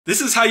This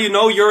is how you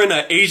know you're in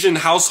an Asian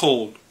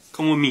household.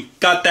 Come with me.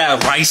 Got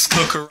that rice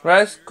cooker.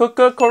 Rice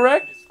cooker,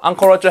 correct?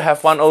 Uncle Roger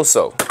have one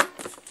also.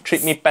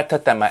 Treat me better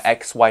than my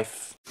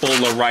ex-wife.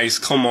 Bowl of rice,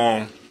 come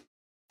on.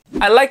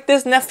 I like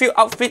this nephew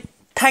outfit.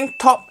 Tank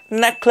top,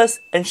 necklace,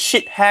 and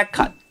shit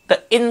haircut.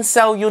 The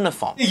incel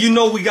uniform. You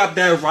know we got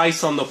that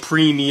rice on the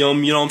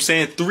premium, you know what I'm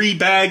saying? 3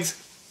 bags,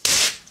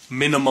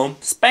 minimum.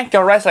 Spank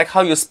your rice like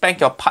how you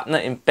spank your partner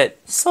in bed.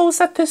 So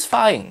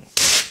satisfying.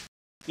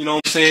 You know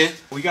what I'm saying?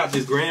 We got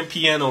this grand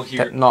piano here.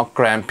 That's not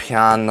grand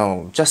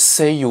piano. Just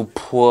say you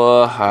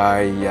poor,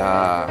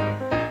 hiya.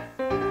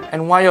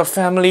 And why your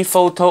family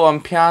photo on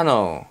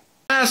piano?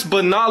 Last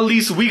but not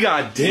least, we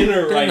got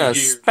dinner right here.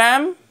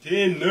 Spam?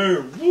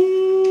 Dinner,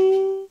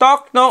 woo!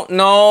 Dog?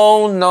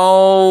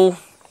 No.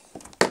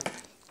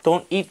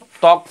 Don't eat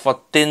dog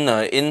for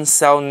dinner,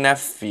 incel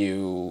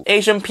nephew.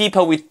 Asian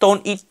people, we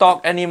don't eat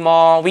dog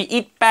anymore. We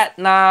eat bat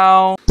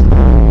now.